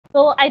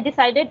So I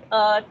decided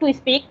to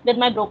speak with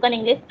my broken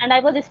English, and I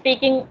was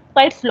speaking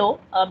quite slow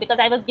because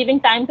I was giving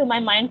time to my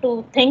mind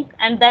to think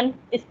and then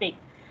speak.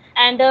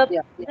 And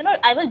Yeah, yeah.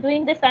 I was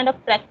doing this kind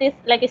of practice,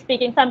 like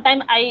speaking.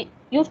 Sometimes I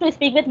used to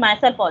speak with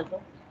myself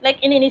also.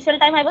 Like in initial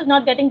time, I was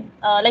not getting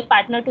like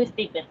partner to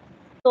speak with.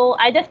 So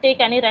I just take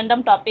any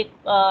random topic,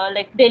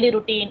 like daily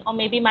routine or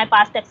maybe my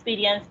past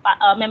experience,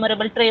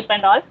 memorable trip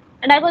and all,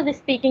 and I was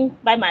speaking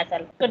by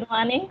myself. Good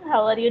morning.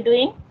 How are you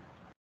doing?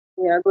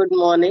 Yeah, good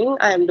morning.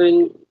 I am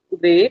doing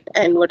great.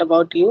 And what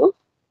about you?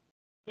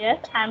 Yes,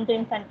 I'm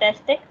doing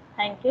fantastic.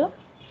 Thank you.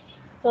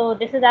 So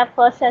this is our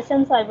first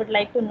session, so I would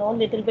like to know a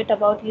little bit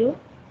about you.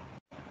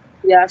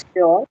 Yeah,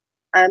 sure.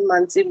 I am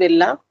Mansi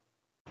Billa.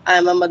 I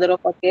am a mother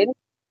of a kid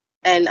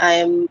and I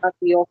am a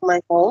CEO of my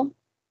home.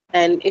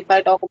 And if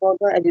I talk about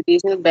my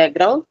educational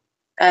background,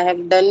 I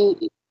have done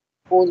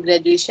post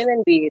graduation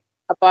and BA.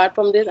 Apart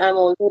from this, I'm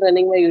also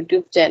running my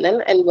YouTube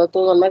channel and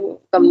working on my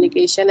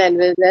communication and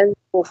well as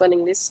spoken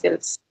English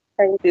skills.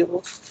 Thank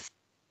you.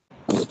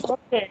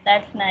 Okay,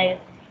 that's nice.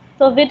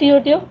 So with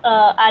YouTube,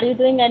 are you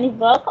doing any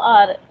work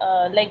or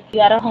like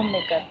you are a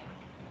homemaker?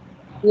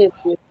 Yes,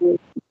 yes, yes.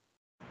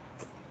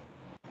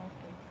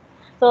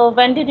 So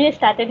when did you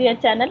started your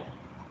channel?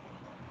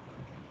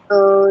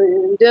 Uh,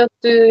 just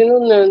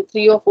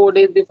 3 or 4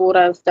 days before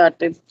I've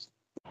started.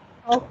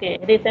 Okay,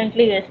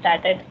 recently you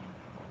started.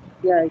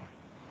 Yeah.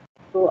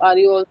 So, are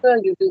you also a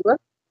YouTuber?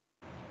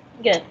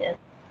 Yes, yes.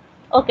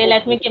 Okay,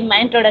 let me Okay. give my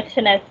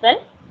introduction as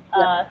well.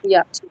 Yeah. Uh,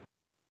 Yeah.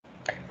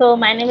 So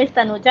my name is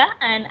Tanuja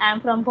and I'm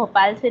from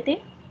Bhopal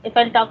city. If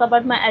I'll talk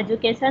about my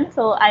education,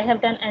 so I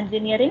have done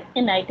engineering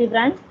in IT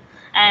branch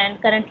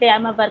and currently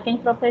I'm a working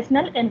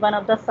professional in one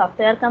of the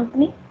software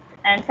company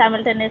and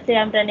simultaneously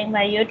I'm running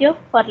my YouTube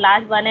for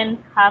last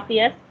 1.5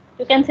 years.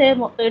 You can say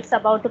it's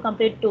about to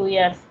complete 2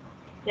 years.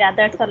 Yeah,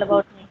 that's all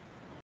about me.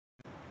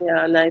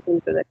 Yeah. Nice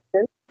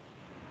introduction.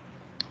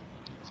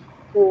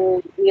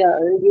 So, yeah,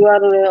 you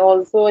are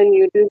also in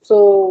YouTube.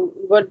 So,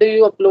 what do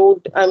you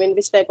upload? I mean,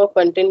 which type of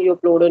content you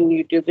upload on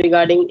YouTube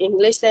regarding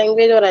English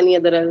language or any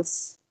other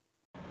else?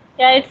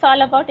 Yeah, it's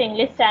all about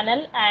English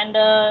channel and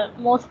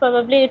most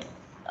probably it's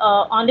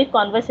only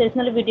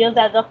conversational videos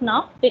as of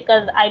now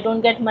because I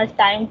don't get much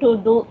time to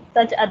do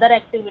such other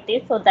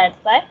activities, so that's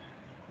why.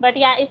 But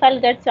yeah, if I'll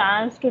get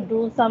chance to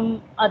do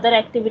some other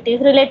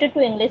activities related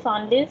to English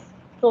only,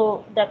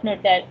 so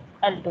definitely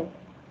I'll do.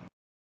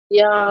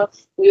 Yeah,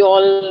 we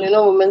all,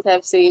 women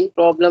have same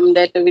problem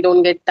that we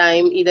don't get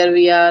time. Either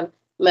we are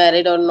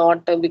married or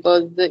not,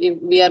 because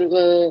if we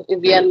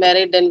are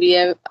married, then we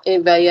are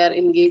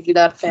engaged with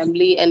our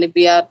family, and if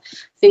we are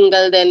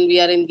single, then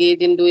we are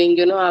engaged in doing,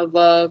 our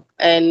work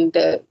and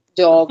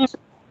jobs.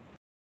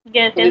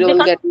 Yes, So we yes. don't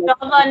Because get of much.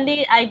 job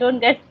only, I don't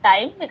get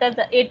time because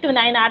the 8 to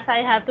 9 hours I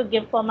have to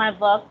give for my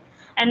work,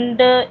 and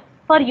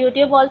for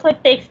YouTube also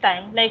it takes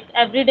time. Like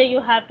every day you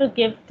have to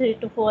give 3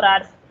 to 4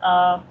 hours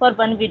for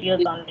one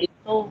videos only.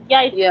 So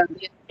yeah, Yeah,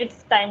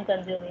 it's time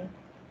consuming.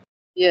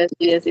 yes,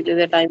 yes, it is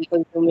a time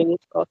consuming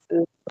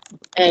process.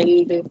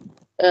 And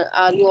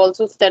are you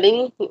also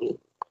studying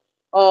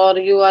or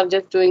you are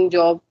just doing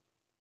job?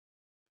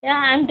 Yeah,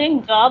 I'm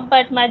doing job,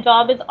 but my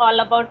job is all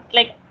about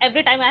like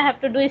every time I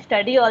have to do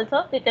study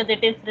also because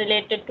it is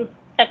related to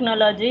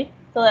technology.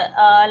 So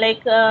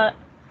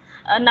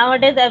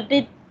nowadays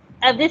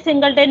every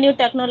single day new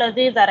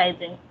technology is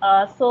arising.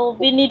 So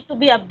we need to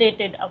be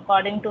updated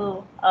according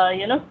to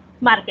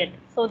market.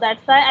 So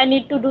that's why I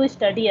need to do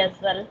study as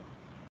well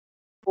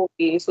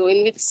Okay, so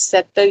in which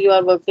sector you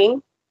are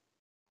working?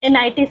 in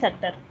IT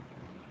sector.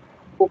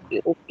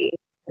 Okay, okay.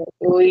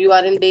 So you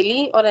are in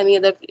Delhi or any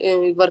other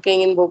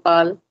working in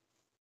Bhopal?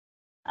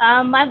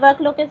 My work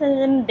location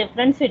is in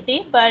different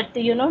city, but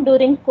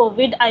during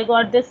COVID, I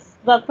got this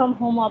work from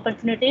home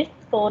opportunities.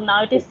 So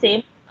now it is Okay,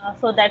 same.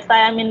 So that's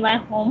why I'm in my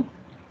home.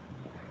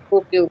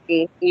 okay,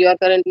 okay. You are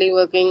currently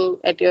working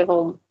at your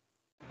home.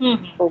 Hmm.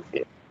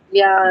 Okay.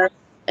 Yeah,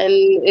 and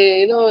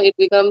it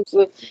becomes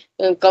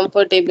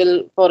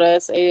comfortable for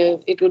us.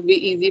 It would be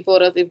easy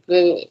for us if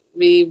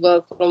we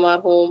work from our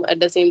home. At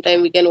the same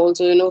time, we can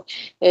also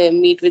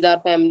meet with our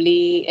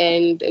family,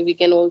 and we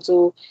can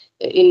also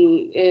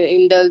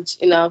indulge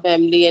in our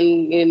family.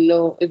 And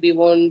if we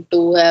want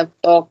to have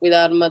talk with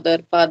our mother,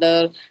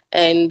 father,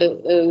 and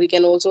we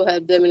can also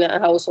help them in our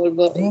household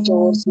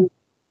chores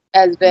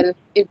as well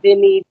if the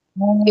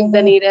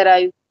need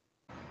arises.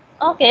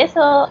 Okay,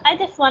 so I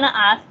just wanna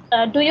ask,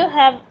 do you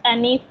have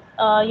any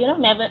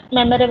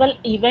memorable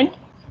event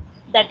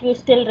that you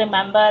still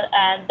remember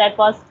and that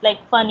was like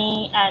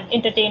funny and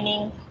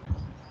entertaining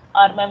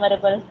or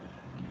memorable?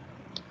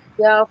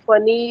 Yeah,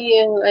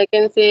 funny. I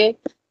can say,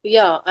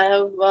 yeah, I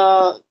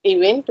have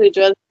event which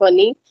was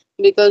funny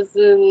because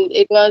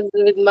it was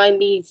with my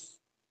niece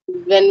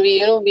when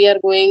we are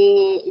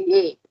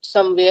going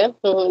somewhere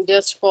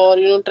just for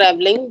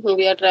traveling.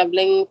 We are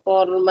traveling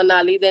for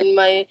Manali. Then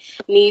my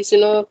niece,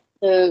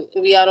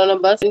 we are on a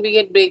bus. When we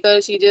get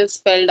breaker, she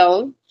just fell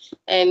down,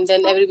 and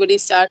then everybody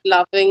start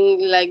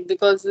laughing like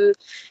because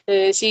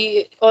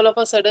she all of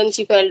a sudden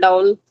she fell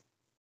down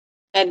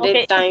at that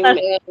Okay. time.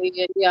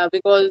 Yeah,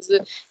 because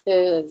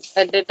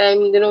at that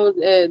time,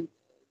 the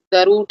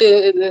route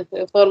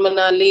for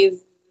Manali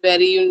is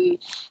very,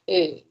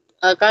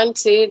 I can't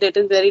say that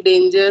is very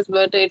dangerous,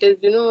 but it is,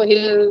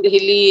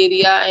 hilly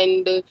area,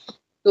 and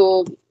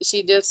so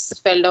she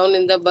just fell down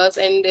in the bus,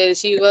 and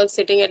she was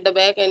sitting at the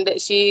back, and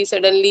she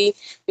suddenly,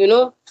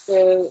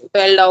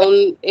 fell down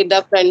in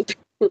the front.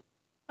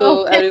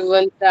 So Okay.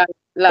 everyone started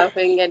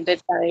laughing at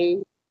that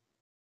time.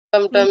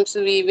 Sometimes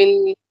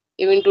we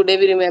even today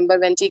we remember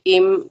when she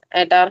came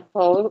at our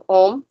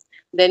home.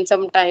 Then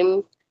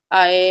sometime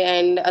I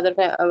and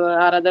our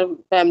other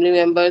family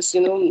members,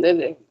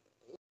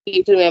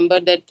 we remember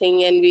that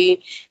thing, and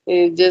we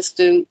just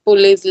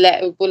pull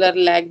her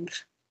leg.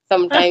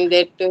 Sometime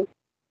that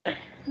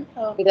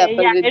it Okay.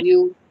 happens Yeah. with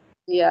you.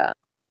 Yeah,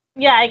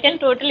 Yeah. I can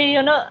totally,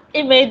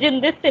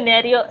 imagine this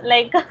scenario,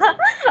 like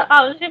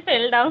how she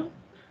fell down.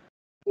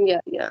 yeah,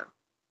 yeah,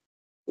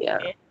 yeah,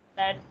 Okay,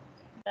 that's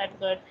that's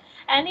good.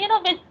 And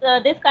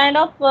with this kind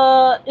of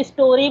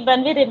story,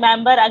 when we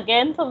remember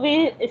again, so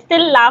we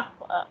still laugh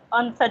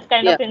on such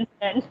kind yeah, of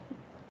incidents.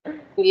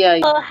 yeah.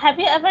 Have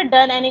you ever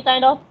done any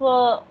kind of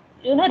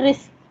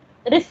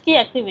risky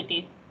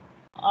activity,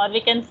 or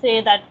we can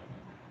say that,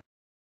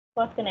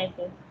 what can I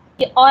say,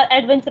 or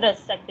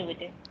adventurous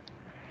activity?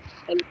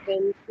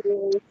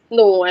 Adventurous?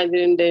 No, I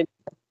didn't did.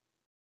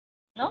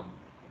 No.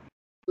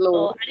 So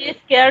No, are you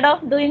scared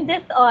of doing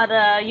this, or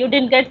you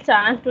didn't get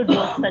chance to do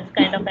such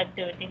kind of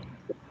activity?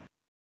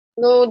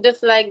 no,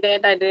 just like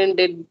that, I didn't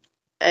did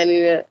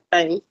any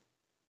time.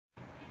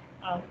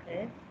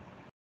 Okay.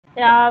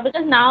 Yeah,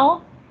 because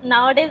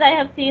nowadays I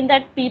have seen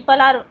that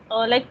people are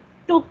like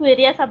too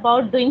curious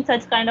about doing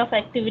such kind of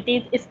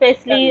activities,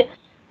 Yeah, especially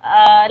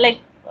like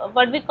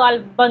what we call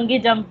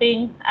bungee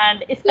jumping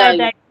and yeah,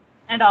 yeah. skydiving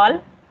and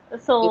all.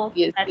 Yes, So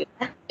yes, that's yes.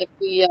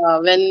 Actually, yeah,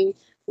 when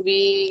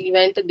we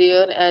went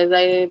there, as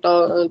I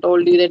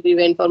told you that we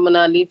went for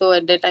Manali, so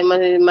at that time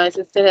my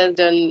sister has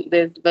done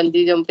this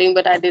bungee jumping,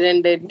 but I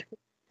didn't did.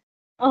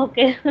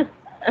 okay.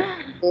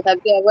 So have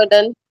you ever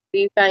done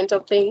these kinds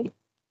of things?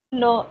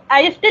 No,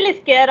 I still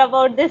scared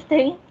about this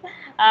thing.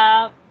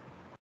 Uh,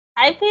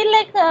 I feel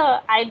like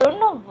I don't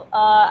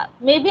know.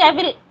 Maybe I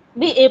will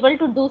be able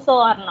to do so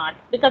or not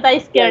because I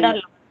Yeah, scared a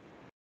lot.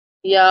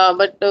 yeah,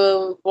 but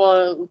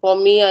for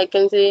me, I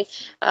can say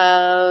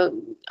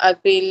I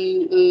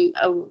feel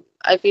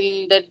I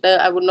feel that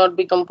I would not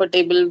be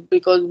comfortable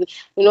because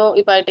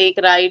if I take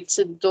rides,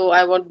 so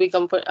I wouldn't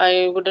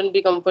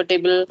be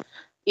comfortable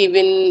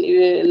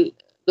even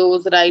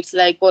those rides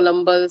like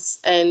Columbus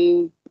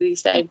and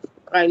these type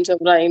kinds of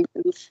rides.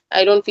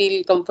 I don't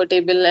feel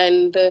comfortable,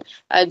 and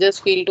I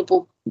just feel to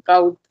poke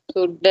out.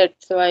 So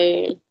that's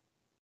why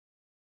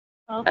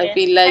I Okay.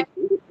 feel like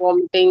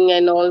vomiting,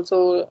 and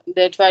also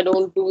that's why I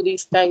don't do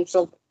these types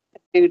of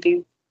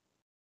activities.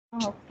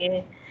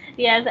 Okay.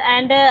 Yes,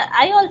 and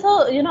I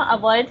also,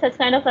 avoid such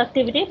kind of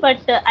activity. But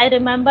I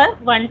remember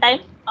one time,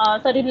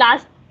 sorry,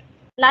 last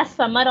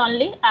summer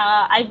only,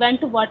 I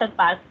went to water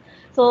park.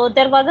 So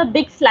there was a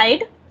big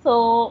slide.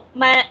 So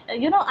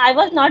I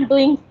was not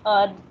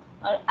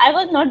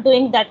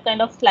doing that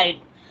kind of slide.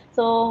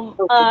 So,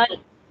 Okay.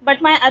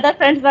 but my other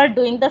friends were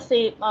doing the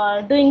same,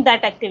 doing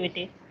that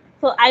activity.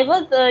 So I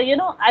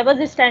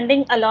was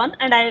standing alone,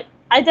 and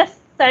I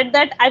just said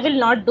that I will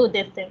not do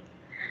this thing,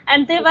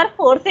 and they were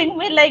forcing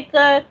me like,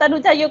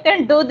 Tanuja, you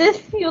can do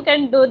this, you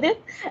can do this,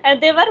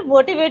 and they were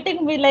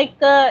motivating me like,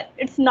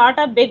 it's not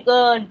a big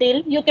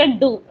deal, you can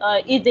do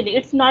easily,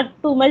 it's not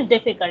too much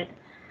difficult.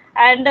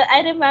 And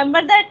I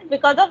remember that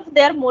because of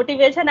their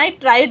motivation I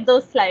tried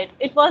those slides.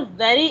 It was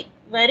very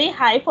very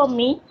high for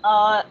me,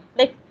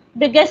 like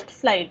biggest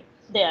slide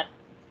there.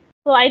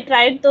 So I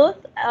tried those,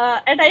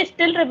 and I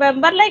still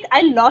remember like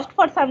I lost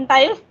for some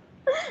time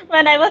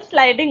when I was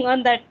sliding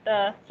on that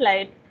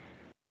slide.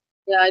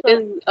 Yeah, it So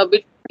is a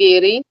bit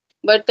scary,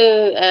 but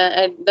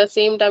at the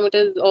same time, it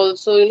is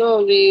also,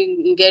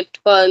 we get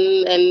fun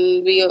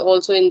and we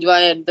also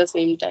enjoy at the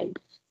same time.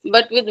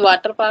 But with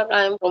water park,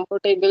 I am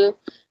comfortable,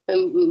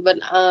 but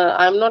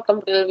I'm not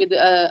comfortable with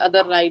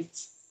other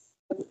rides.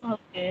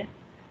 okay.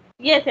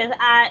 Yes, yes.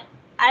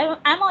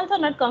 I'm also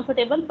not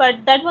comfortable,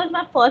 but that was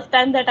my first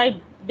time that I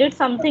did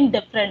something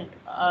different.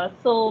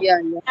 So Yeah,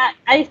 yeah,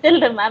 I still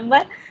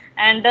remember,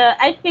 and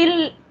I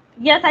feel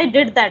yes, I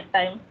did that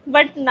time.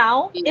 But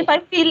now, yeah. if I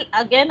feel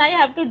again I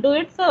have to do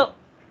it, so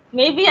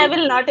maybe I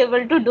will not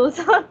able to do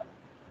so.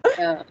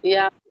 Yeah,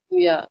 yeah,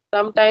 yeah.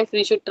 Sometimes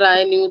we should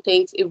try new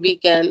things if we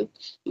can,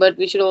 but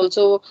we should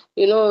also,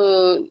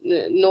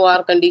 know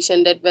our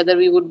condition that whether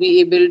we would be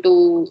able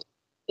to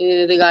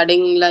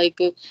regarding like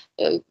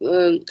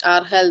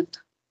our health,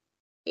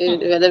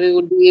 Hmm. whether we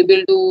would be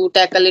able to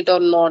tackle it or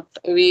not.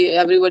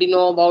 Everybody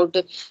know about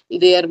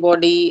their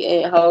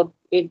body, how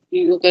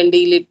you can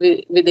deal it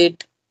with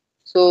it.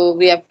 So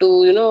we have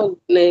to,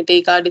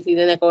 take our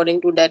decision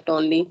according to that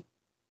only,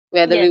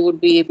 whether we Yes, would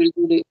be able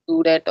to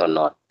do that or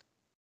not.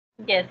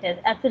 yes, yes.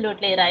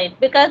 Absolutely right.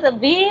 Because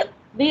we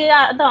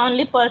are the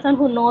only person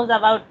who knows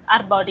about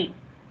our body,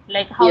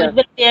 like how Yeah. it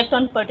will react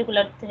on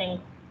particular things.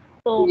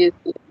 So Yes.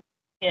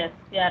 Yes,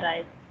 you are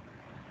right.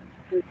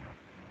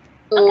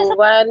 Okay, So so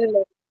why are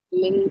you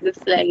learning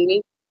this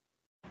language?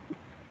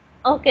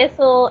 okay,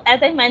 so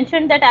as I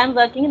mentioned that I'm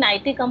working in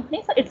IT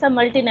company, so it's a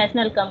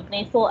multinational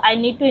company. So I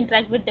need to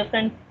interact with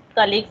different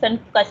colleagues and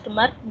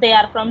customer. They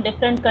are from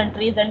different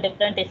countries and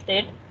different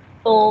states.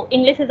 So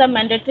English is a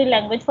mandatory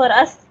language for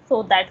us.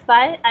 So that's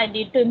why I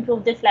need to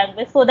improve this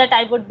language so that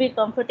I would be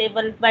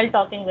comfortable while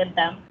talking with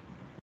them.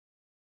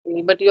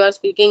 But you are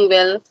speaking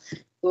well.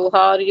 So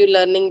how are you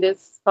learning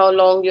this? How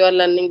long you are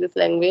learning this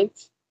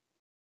language?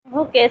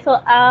 Okay, so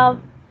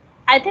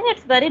I think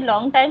it's very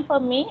long time for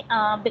me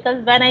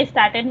because when I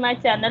started my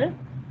channel,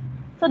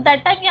 so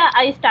that time, yeah,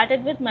 I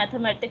started with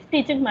mathematics,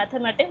 teaching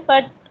mathematics,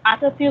 but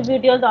after a few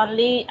videos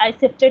only, I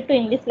shifted to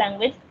English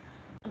language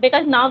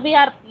because now we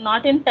are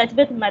not in touch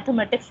with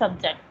mathematics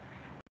subject.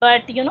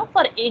 But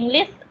for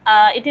English,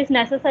 it is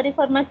necessary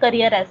for my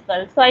career as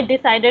well. So I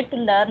decided to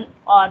learn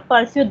or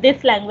pursue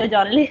this language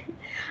only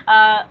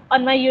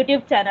on my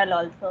YouTube channel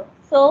also.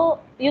 So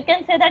you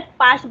can say that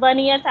past 1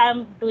 year I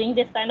am doing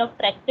this kind of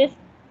practice.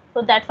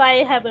 So that's why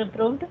I have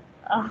improved.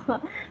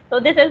 So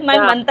this is my Yeah,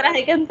 mantra.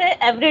 I can say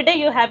every day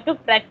you have to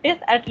practice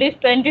at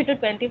least 20 to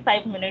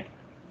 25 minutes.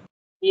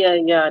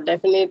 yeah,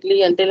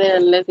 definitely. Until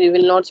and unless we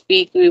will not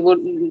speak, we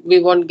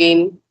won't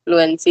gain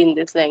fluency in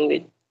this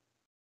language.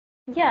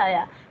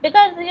 Yeah.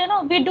 Because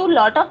we do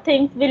lot of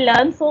things. We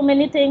learn so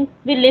many things.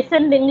 We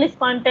listen English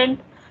content,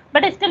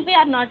 but still we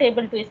are not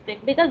able to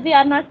speak because we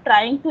are not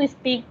trying to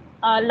speak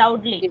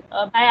loudly Yes,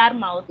 by our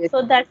mouth. yes.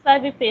 So that's why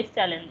we face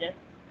challenges.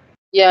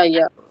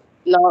 Yeah.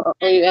 Now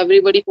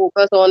everybody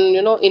focus on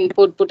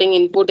putting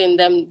input in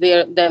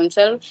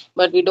themselves,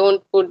 but we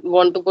don't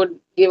want to put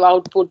give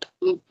output.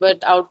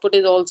 But output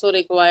is also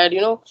required.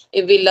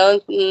 If we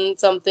learn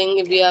something,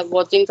 if we are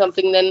watching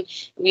something, then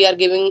we are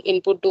giving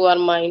input to our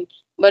mind.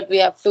 But we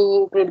have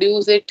to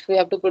produce it. We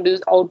have to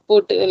produce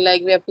output.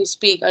 Like we have to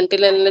speak.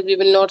 Until and unless we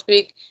will not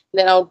speak,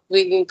 then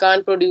we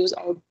can't produce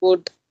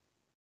output.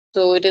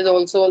 So it is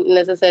also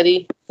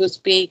necessary to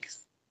speak.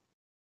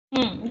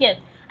 Yes,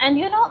 and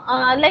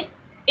like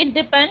it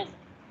depends.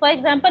 For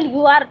example,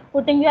 you are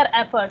putting your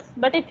efforts,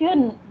 but if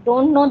you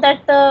don't know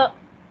that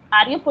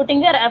are you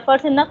putting your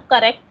efforts in the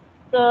correct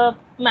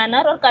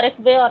manner or correct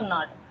way or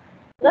not,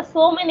 because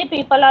so many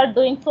people are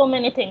doing so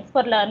many things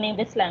for learning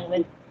this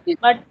language, Yes,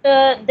 but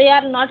they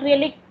are not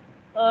really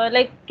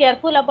like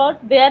careful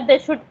about where they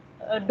should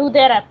do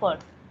their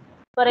efforts.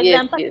 For yes,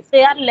 example, yes,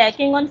 they are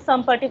lacking on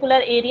some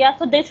particular area,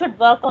 so they should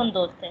work on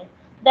those things.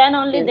 Then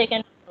only yes, they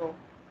can improve.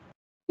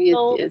 yes,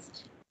 So.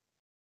 yes.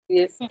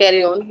 Yes,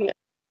 carry on. Yeah.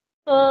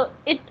 So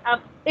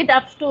it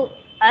ups to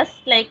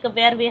us like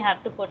where we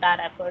have to put our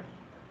efforts.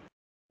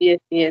 Yes,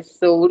 yes.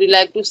 So, would you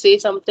like to say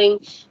something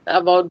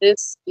about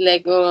this?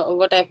 Like,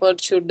 what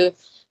effort should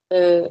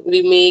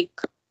we make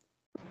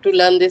to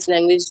learn this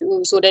language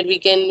so that we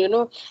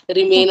can,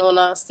 remain on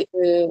our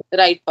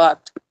right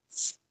path?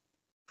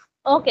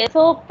 Okay,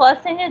 so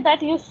first thing is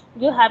that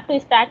you have to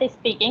start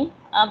speaking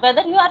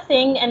whether you are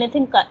saying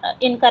anything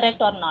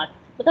incorrect or not.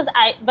 Because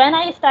I when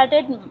I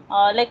started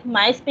like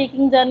my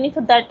speaking journey,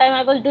 so that time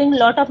I was doing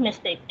lot of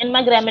mistakes in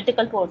my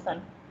grammatical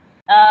portion.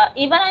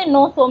 Even I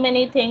know so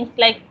many things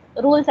like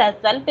rules as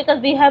well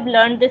because we have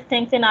learned these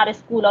things in our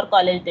school or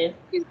college days.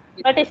 Yes,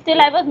 yes, But still,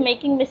 yes, I was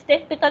making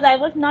mistakes because I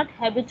was not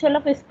habitual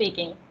of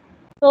speaking.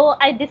 So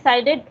I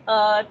decided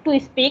to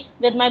speak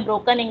with my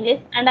broken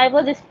English, and I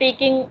was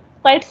speaking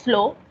quite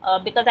slow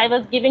because I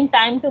was giving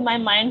time to my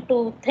mind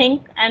to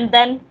think and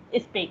then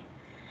speak.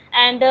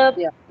 And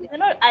yeah,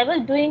 I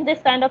was doing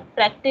this kind of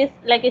practice,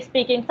 like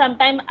speaking.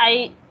 Sometimes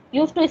I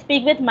used to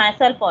speak with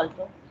myself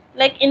also.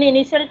 Like in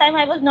initial time,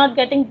 I was not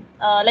getting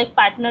like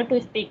partner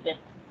to speak with.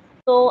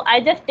 So I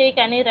just take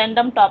any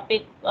random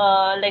topic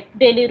like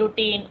daily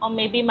routine or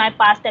maybe my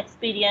past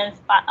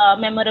experience,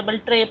 memorable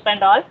trip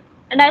and all.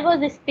 And I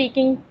was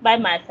speaking by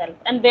myself.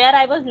 And where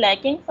I was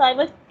lacking, so I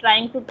was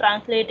trying to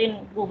translate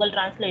in Google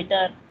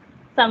Translator,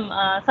 some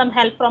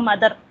help from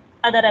other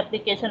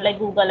application like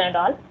Google and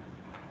all.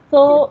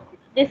 yes, So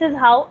this is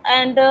how,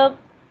 and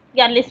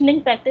yeah,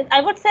 listening practice.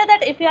 I would say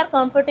that if you are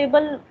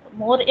comfortable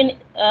more in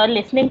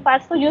listening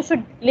part, so you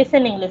should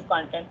listen English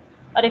content.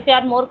 Or if you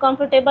are more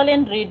comfortable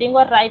in reading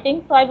or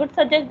writing, so I would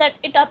suggest that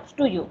it ups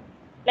to you,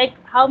 like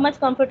how much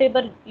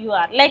comfortable you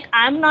are. Like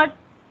I'm not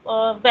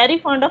very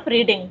fond of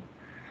reading,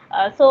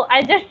 so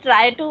I just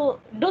try to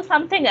do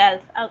something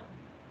else,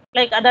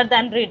 like other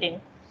than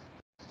reading.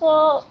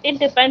 So it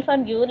depends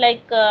on you,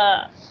 like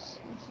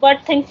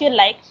what things you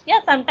like. Yeah,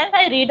 sometimes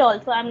I read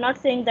also. I'm not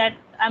saying that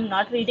I'm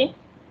not reading.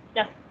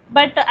 Yeah,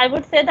 but I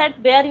would say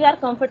that where you are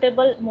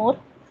comfortable more,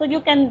 so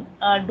you can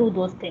do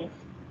those things.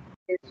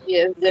 yes,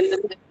 yes.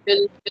 Generally,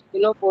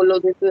 people, follow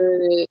this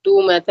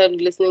two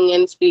method, listening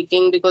and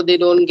speaking, because they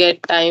don't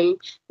get time,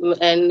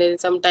 and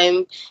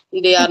sometimes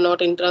they are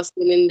not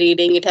interested in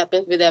reading. It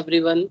happens with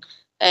everyone.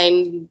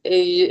 And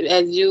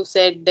as you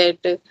said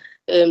that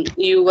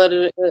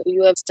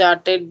you have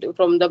started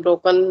from the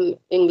broken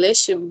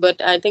English,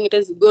 but I think it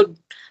is good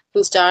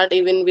to start,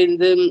 even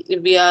with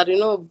if we are,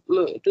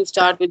 to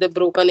start with a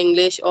broken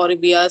English, or if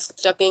we are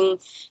stuck in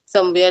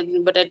somewhere,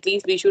 but at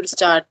least we should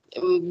start.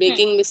 Hmm.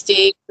 Making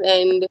mistakes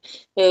and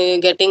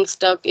getting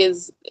stuck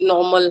is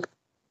normal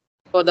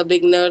for the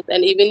beginners,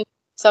 and even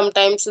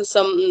sometimes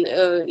some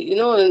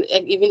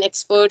even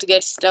experts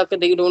get stuck,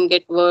 they don't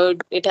get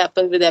word. It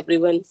happens with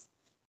everyone,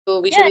 so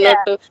we Yeah, should not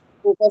yeah.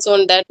 focus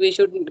on that. We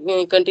should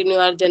continue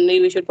our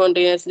journey. We should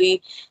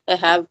continuously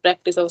have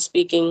practice of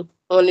speaking.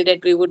 Only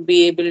that we would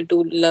be able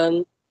to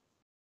learn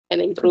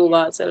and improve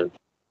ourselves.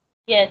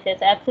 Yes,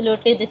 yes,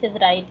 absolutely. This is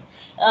right.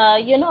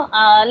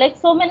 Like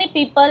so many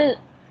people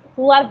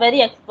who are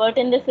very expert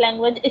in this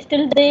language,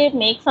 still they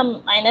make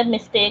some minor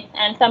mistakes,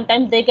 and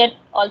sometimes they get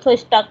also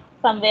stuck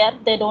somewhere.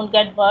 They don't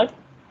get words.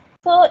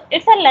 So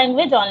it's a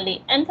language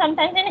only, and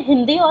sometimes in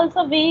Hindi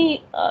also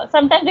we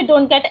sometimes we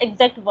don't get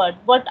exact word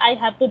what I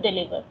have to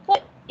deliver. So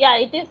yeah,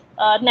 it is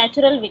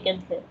natural, we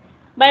can say.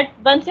 But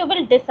once you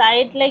will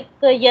decide, like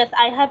yes,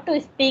 I have to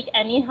speak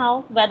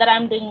anyhow, whether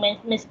I'm doing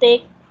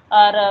mistake,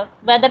 or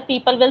whether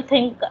people will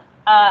think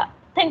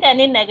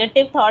any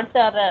negative thoughts,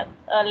 or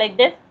like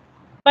this.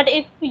 But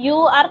if you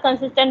are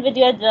consistent with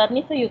your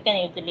journey, so you can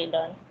easily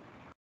learn.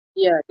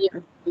 Yeah, yeah,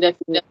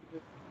 definitely.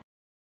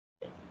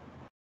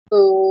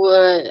 So,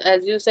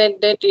 as you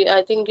said that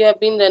I think you have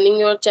been running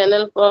your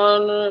channel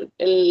for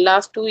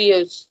last 2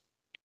 years,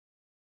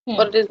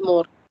 or Hmm. it is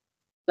more,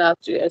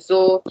 last year.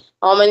 So,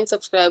 how many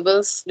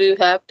subscribers do you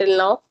have till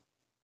now?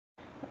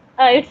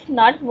 It's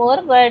not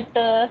more, but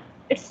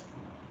it's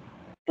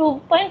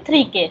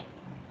 2.3K.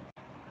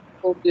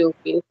 Okay,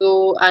 okay.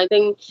 So, I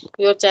think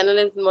your channel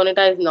is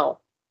monetized now.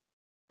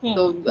 Hmm.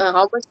 So,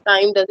 how much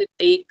time does it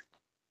take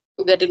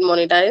to get it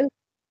monetized?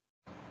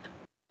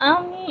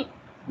 Um,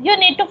 you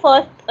need to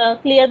first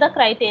clear the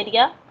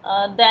criteria.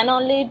 Then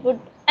only it would,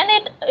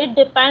 and it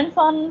depends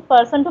on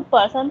person to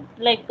person.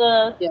 Like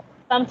Yeah,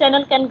 some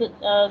channel can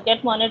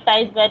get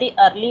monetized very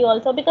early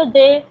also, because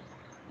they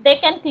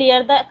can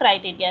clear the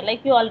criteria.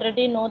 Like you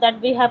already know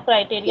that we have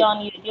yeah, criteria on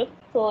YouTube,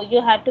 so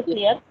you have to yeah.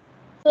 clear.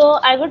 So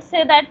I would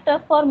say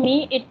that for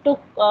me it took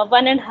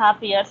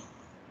 1.5 years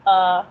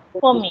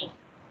for Okay, me.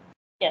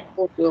 Yes.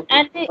 okay, okay.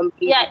 And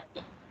Complete. yeah,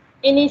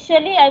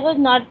 initially I was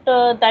not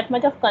that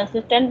much of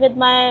consistent with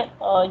my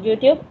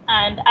YouTube,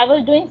 and I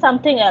was doing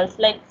something else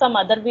like some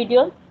other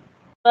videos.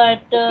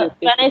 But Okay,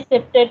 okay. when I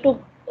shifted to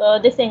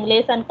this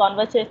English and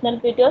conversational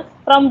videos,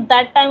 from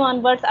that time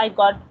onwards, I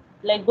got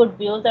like good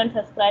views and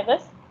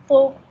subscribers.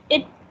 So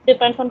it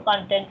depends on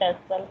content as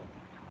well.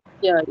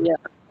 Yeah, yeah.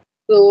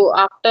 So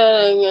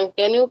after,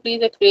 can you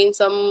please explain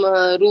some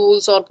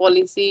rules or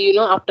policy,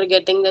 after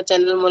getting the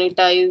channel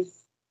monetized?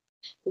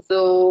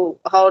 So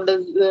how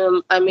does,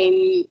 I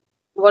mean,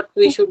 what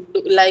we should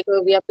do, like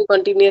we have to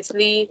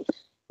continuously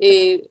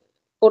uh,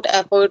 put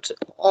efforts.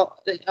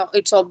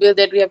 It's obvious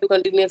that we have to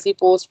continuously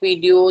post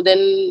video.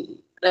 Then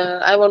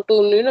I want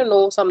to,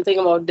 know something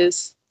about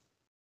this.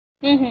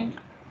 Mm-hmm.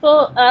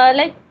 So,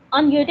 like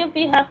on YouTube,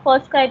 we have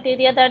first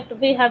criteria that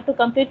we have to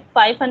complete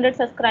 500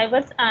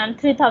 subscribers and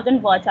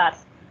 3,000 watch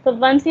hours. So,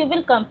 once you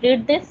will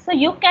complete this, so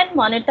you can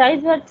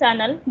monetize your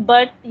channel,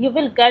 but you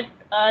will get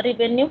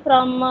revenue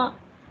from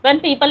when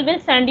people will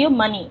send you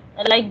money,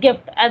 like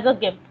gift as a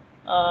gift.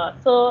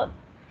 So,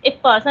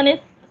 if person is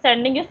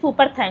sending you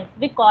super thanks,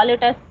 we call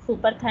it as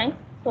super thanks.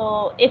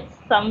 So, if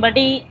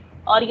somebody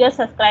or your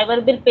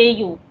subscriber will pay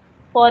you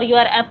for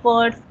your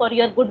efforts, for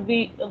your good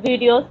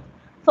videos,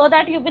 so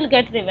that you will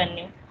get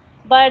revenue.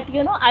 But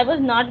I was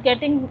not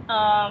getting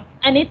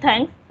any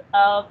thanks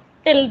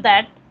till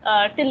that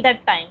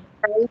time.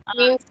 Thanks uh,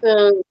 means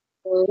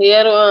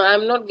here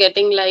I'm not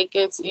getting like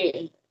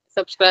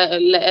subscribe,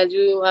 as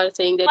you are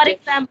saying for that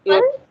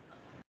example,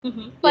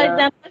 you for yeah,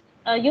 example,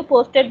 you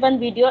posted one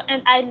video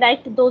and I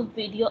liked those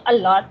video a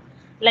lot.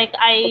 Like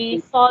I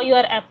okay, saw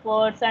your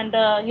efforts, and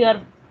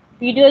your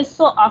video is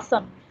so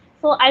awesome,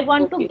 so I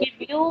want to okay,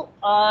 give you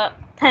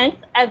thanks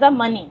as a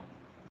money.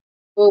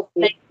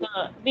 okay, Like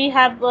we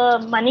have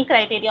money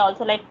criteria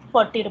also, like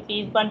 40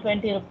 rupees,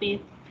 120 rupees.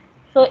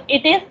 So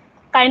it is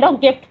kind of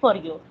gift for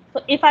you.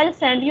 So if I'll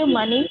send you okay,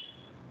 money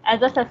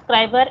as a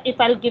subscriber, if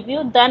I'll give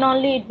you, then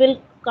only it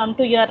will come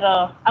to your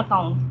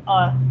account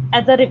or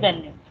as a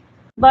revenue.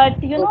 But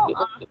okay,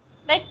 okay.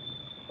 like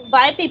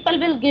why people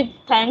will give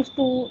thanks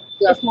to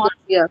Yeah, a small,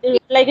 yeah,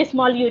 like a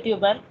small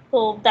YouTuber.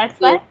 So that's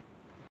yes, why.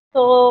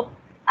 So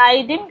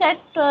I didn't get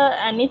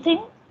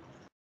anything.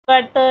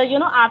 But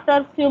after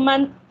a few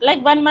months,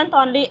 like 1 month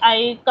only,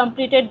 I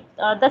completed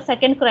the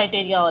second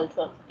criteria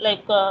also,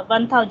 like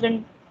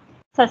 1000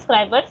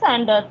 subscribers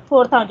and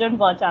 4000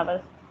 watch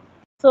hours.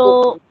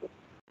 So okay,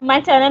 my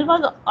channel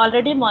was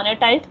already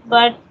monetized,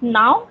 but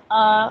now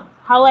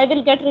how I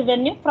will get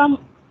revenue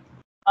from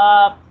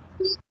uh,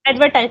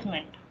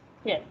 advertisement.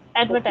 Yes,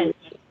 okay,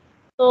 advertisement.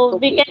 So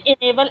we okay, can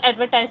enable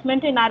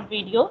advertisement in our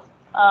videos.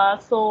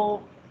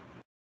 So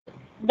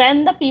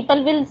when the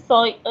people will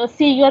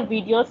see your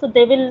video, so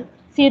they will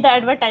see the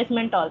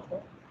advertisement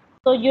also.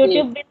 So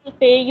yes, YouTube will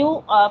pay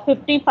you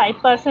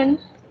 55%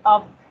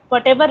 of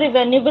whatever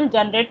revenue will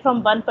generate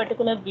from one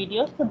particular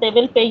video, so they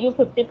will pay you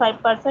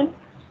 55%.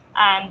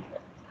 and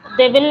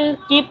they will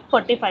keep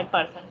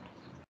 45%.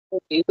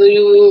 Okay, so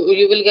you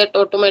will get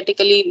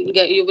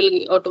you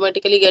will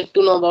automatically get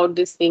to know about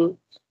this thing,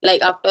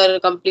 like after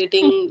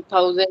completing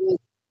 1,000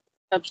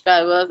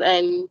 subscribers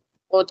and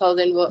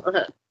 4,000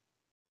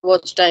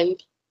 watch time.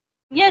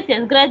 Yes,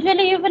 yes.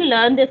 Gradually, you will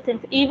learn these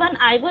things. Even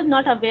I was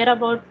not aware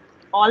about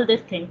all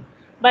these things,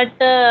 but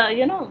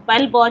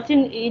while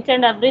watching each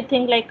and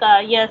everything, like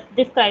yes,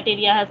 this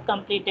criteria has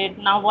completed.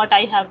 Now, what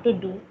I have to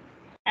do,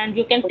 and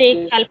you can take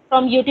Okay, help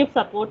from YouTube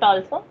support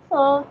also.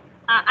 So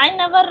I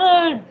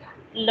never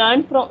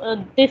learned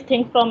from this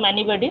thing from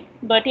anybody,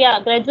 but yeah,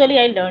 gradually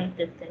I learned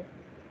this thing.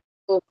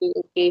 okay,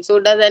 okay. So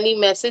does any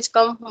message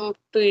come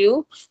to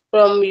you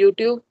from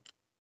YouTube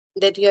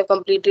that you have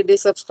completed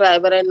this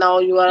subscriber and now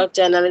your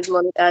channel is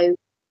monetized?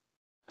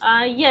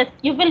 Yes,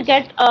 you will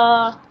get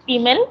a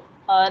email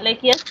like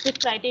yes, this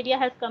criteria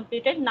has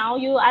completed. Now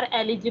you are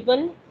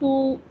eligible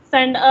to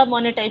send a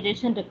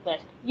monetization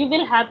request. You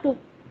will have to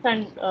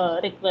send a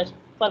request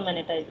for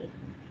monetization.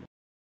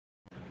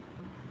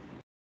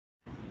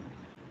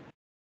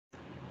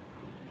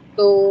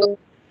 So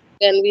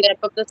can we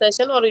wrap up the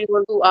session or you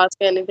want to ask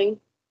anything?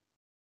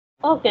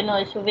 Okay, no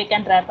issue. We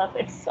can wrap up.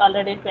 It's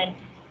already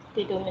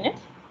 22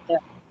 minutes. Yeah,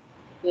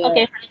 yeah,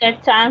 Okay, if I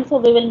get chance, so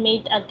we will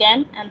meet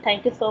again. And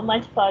thank you so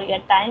much for your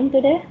time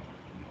today.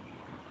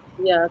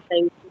 yeah.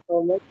 Thank you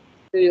so much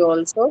to you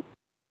also.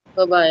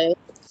 Bye bye.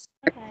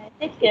 Okay,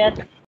 take care.